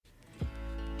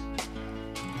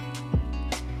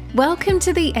Welcome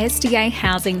to the SDA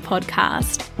Housing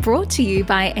Podcast, brought to you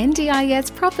by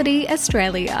NDIS Property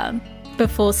Australia.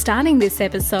 Before starting this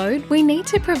episode, we need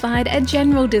to provide a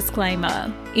general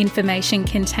disclaimer. Information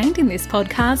contained in this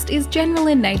podcast is general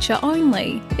in nature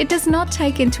only. It does not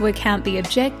take into account the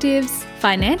objectives,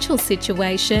 financial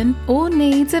situation, or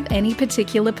needs of any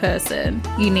particular person.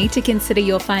 You need to consider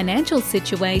your financial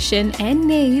situation and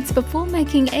needs before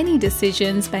making any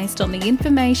decisions based on the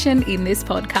information in this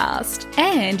podcast.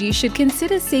 And you should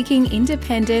consider seeking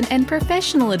independent and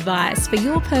professional advice for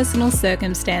your personal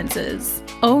circumstances.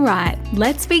 All right,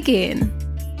 let's begin.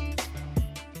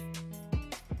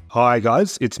 Hi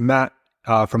guys, it's Matt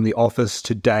from the office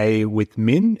today with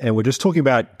Min, and we're just talking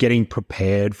about getting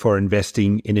prepared for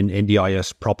investing in an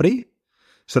NDIS property.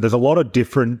 So there's a lot of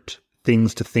different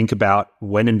things to think about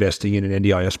when investing in an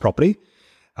NDIS property.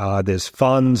 There's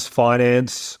funds,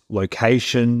 finance,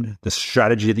 location, the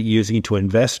strategy that you're using to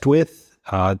invest with,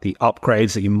 the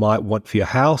upgrades that you might want for your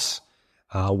house,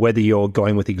 whether you're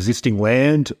going with existing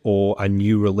land or a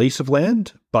new release of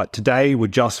land. But today we're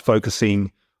just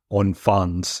focusing on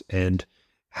funds and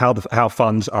how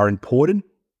funds are important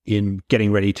in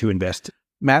getting ready to invest.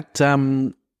 Matt,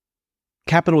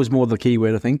 capital is more the key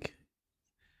word, I think.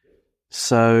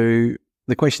 So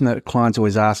the question that clients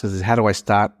always ask is how do I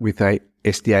start with a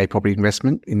SDA property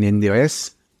investment in the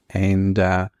NDIS? And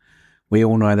we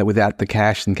all know that without the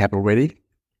cash and capital ready,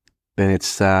 then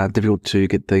it's difficult to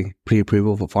get the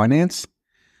pre-approval for finance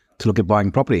to look at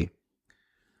buying property.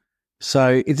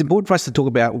 So it's important for us to talk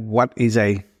about what is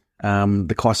the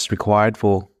costs required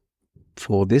for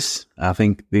this. I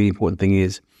think the important thing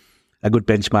is a good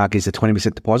benchmark is a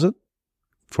 20% deposit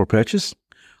for a purchase.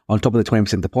 On top of the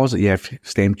 20% deposit, you have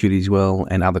stamp duty as well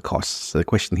and other costs. So the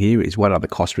question here is what are the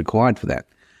costs required for that?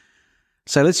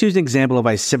 So let's use an example of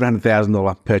a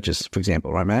 $700,000 purchase, for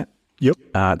example, right, Matt? Yep.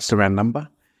 It's a round number.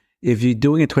 If you're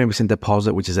doing a 20%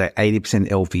 deposit, which is a 80%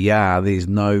 LVR, there's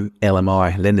no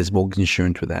LMI, lender's mortgage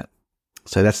insurance for that.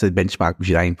 So that's the benchmark we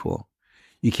should aim for.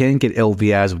 You can get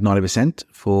LVRs of 90%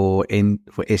 for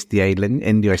SDA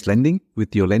NDIS lending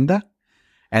with your lender.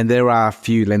 And there are a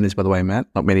few lenders, by the way, Matt,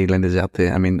 not many lenders out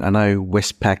there. I mean, I know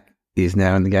Westpac is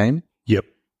now in the game. Yep.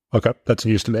 Okay. That's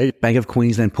news to me. Bank of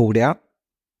Queensland pulled out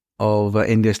of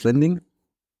NDIS lending.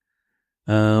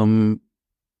 Bank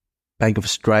of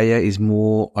Australia is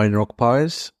more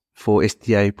owner-occupiers for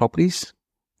SDA properties,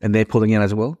 and they're pulling out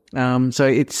as well. So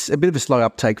it's a bit of a slow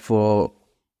uptake for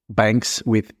banks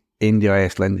with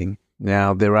NDIS lending.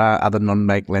 Now, there are other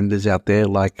non-bank lenders out there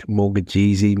like Mortgage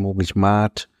Easy, Mortgage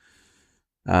Mart,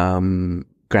 Granite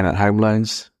Home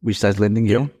Loans, which does lending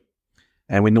here. Yep.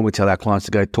 And we normally tell our clients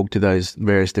to go talk to those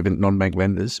various different non-bank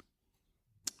lenders.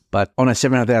 But on a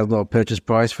 $700,000 purchase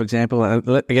price, for example,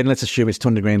 again, let's assume it's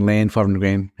 $200,000 land,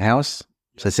 $500,000 house,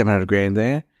 so $700,000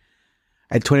 there.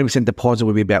 A 20% deposit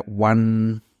would be about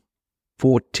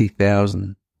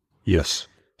 $140,000. Yes.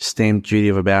 Stamp duty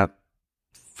of about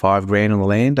 $5,000 on the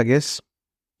land, I guess.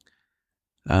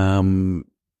 You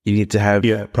need to have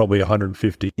probably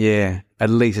 150. Yeah, at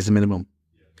least as a minimum.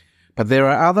 But there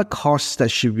are other costs that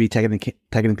should be taken into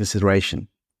consideration,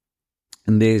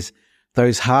 and there's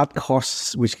those hard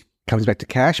costs which comes back to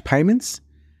cash payments,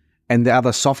 and the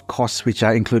other soft costs which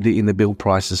are included in the bill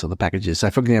prices of the packages.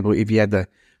 So, for example, if you had the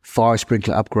fire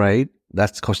sprinkler upgrade,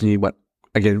 that's costing you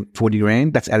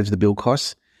 $40,000. That's added to the bill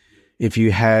costs. If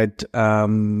you had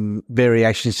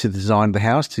variations to the design of the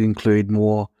house to include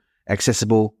more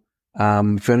accessible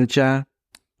furniture,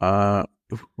 that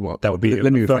would be a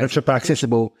furniture package.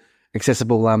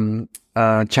 Accessible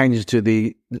changes to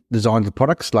the design of the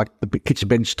products, like the kitchen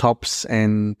bench tops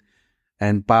and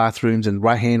bathrooms and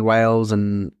right-hand rails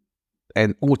and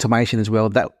automation as well.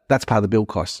 That's part of the bill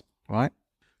cost, right?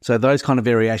 So those kind of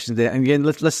variations there. And again,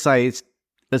 let's say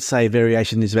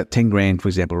variation is about $10,000, for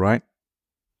example, right?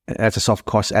 That's a soft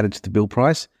cost added to the bill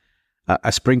price.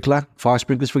 A sprinkler, fire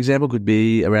sprinklers, for example, could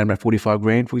be around about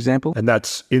 $45,000, for example. And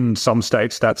that's in some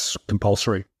states, that's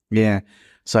compulsory. Yeah.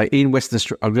 So in Western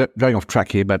Australia, I'm going off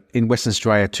track here, but in Western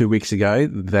Australia 2 weeks ago,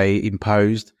 they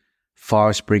imposed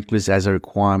fire sprinklers as a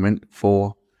requirement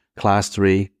for Class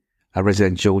 3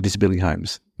 residential disability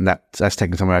homes. And that's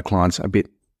taken some of our clients a bit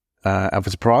of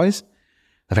a surprise.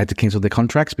 They've had to cancel their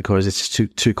contracts because it's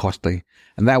too costly.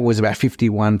 And that was about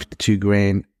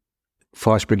 $52,000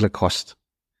 fire sprinkler cost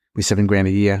with $7,000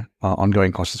 a year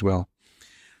ongoing costs as well.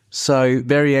 So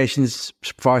variations,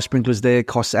 fire sprinklers there,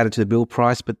 costs added to the bill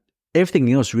price, but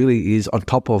everything else really is on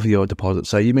top of your deposit.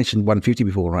 So you mentioned $150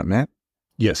 before, right, Matt?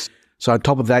 Yes. So on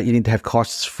top of that, you need to have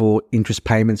costs for interest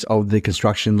payments of the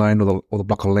construction loan or the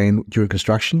block of land during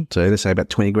construction. So let's say about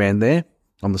 $20,000 there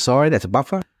on the side. That's a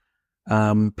buffer.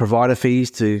 provider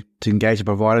fees to engage a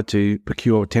provider to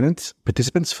procure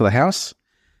participants for the house.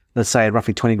 Let's say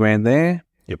roughly 20 grand there.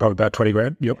 Yeah, probably about 20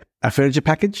 grand. Yep. A furniture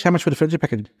package. How much for the furniture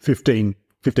package?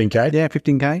 15K. Yeah,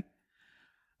 15K.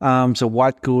 So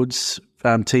white goods,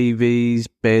 TVs,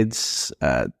 beds,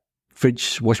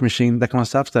 fridge, washing machine, that kind of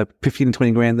stuff. So 15 and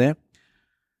 20 grand there.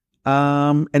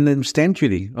 And then stamp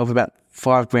duty of about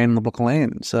 5 grand on the block of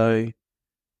land. So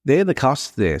they're the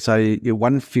costs there. So you're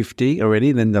 150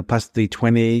 already, then plus the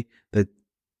 20 for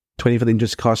the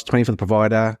interest cost, 20 for the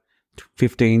provider,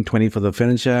 15, 20 for the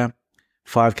furniture,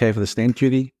 5K for the stamp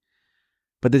duty.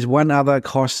 But there's one other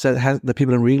cost that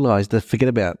people don't realise, they forget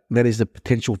about. That is the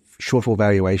potential shortfall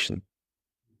valuation.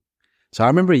 So I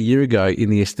remember a year ago in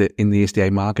the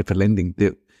SDA market for lending,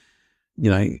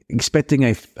 expecting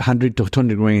a 100 to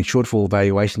 200 grand shortfall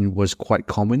valuation was quite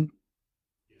common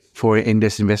for an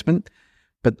investment.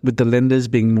 But with the lenders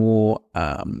being more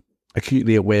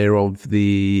acutely aware of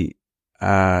the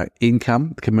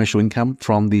commercial income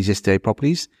from these SDA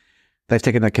properties, they've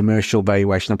taken a commercial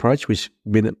valuation approach, which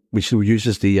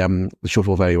reduces the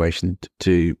shortfall valuation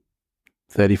to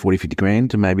 30, 40, 50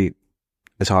 grand to maybe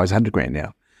as high as 100 grand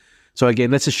now. So again,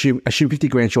 let's assume 50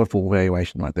 grand shortfall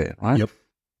valuation right there, right? Yep.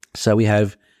 So we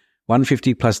have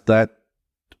 150 plus that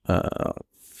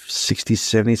 60,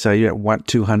 70. So you're at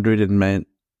 200 and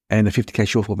a 50K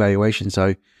shortfall valuation.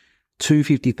 So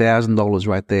 $250,000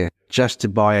 right there just to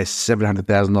buy a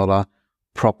 $700,000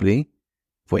 property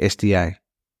for SDA.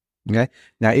 Okay.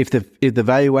 Now, if the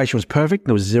valuation was perfect,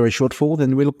 there was zero shortfall,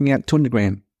 then we're looking at 200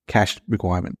 grand cash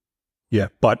requirement. Yeah,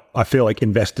 but I feel like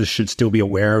investors should still be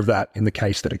aware of that in the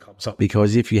case that it comes up.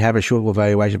 Because if you have a shortfall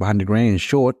valuation of 100 grand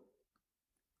short,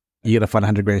 you got to find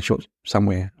 100 grand short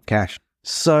somewhere, cash.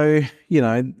 So,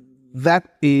 that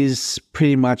is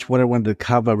pretty much what I wanted to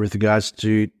cover with regards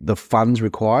to the funds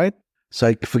required.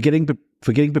 So for getting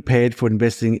prepared for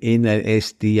investing in an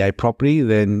SDA property,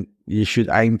 then you should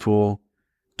aim for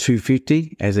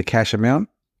 250 as a cash amount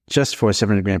just for a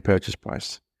 700 grand purchase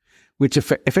price, which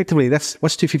effectively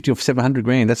what's 250 of 700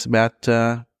 grand? That's about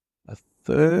a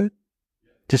third,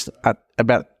 just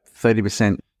about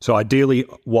 30%. So ideally,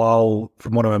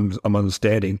 from what I'm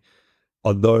understanding,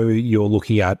 although you're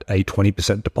looking at a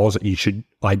 20% deposit, you should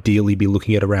ideally be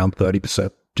looking at around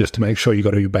 30% just to make sure you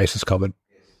got all your bases covered.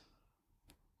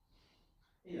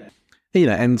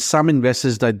 And some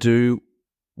investors, they do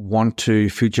want to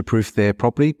future-proof their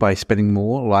property by spending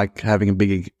more, like having a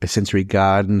bigger sensory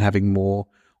garden, having more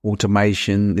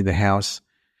automation in the house.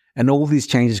 And all these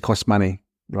changes cost money,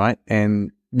 right?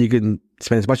 And you can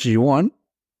spend as much as you want,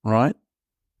 right?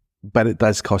 But it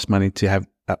does cost money to have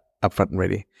upfront and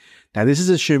ready. Now, this is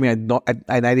assuming an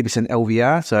 80%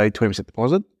 LVR, so 20%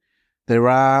 deposit.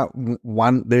 There's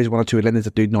one or two lenders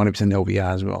that do 90%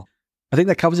 LVR as well. I think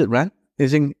that covers it, Rat.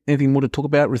 Is there anything more to talk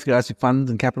about with regards to funds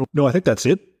and capital? No, I think that's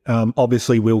it.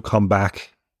 Obviously, we'll come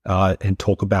back and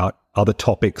talk about other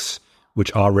topics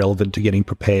which are relevant to getting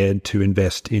prepared to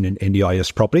invest in an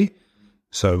NDIS property.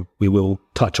 So we will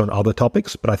touch on other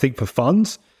topics. But I think for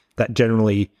funds, that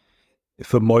generally,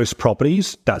 for most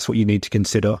properties, that's what you need to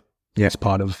consider as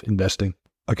part of investing.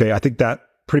 Okay, I think that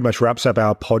pretty much wraps up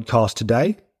our podcast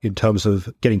today in terms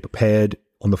of getting prepared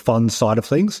on the fund side of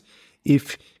things.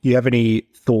 If you have any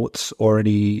thoughts or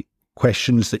any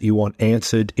questions that you want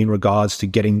answered in regards to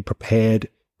getting prepared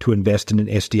to invest in an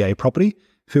SDA property,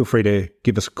 feel free to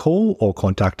give us a call or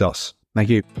contact us. Thank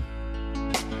you.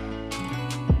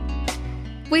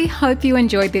 We hope you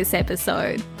enjoyed this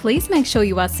episode. Please make sure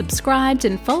you are subscribed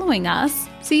and following us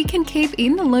so you can keep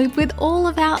in the loop with all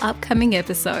of our upcoming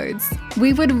episodes.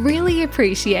 We would really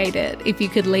appreciate it if you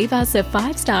could leave us a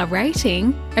 5-star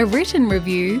rating, a written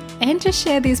review, and to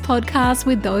share this podcast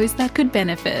with those that could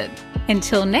benefit.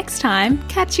 Until next time,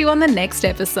 catch you on the next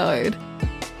episode.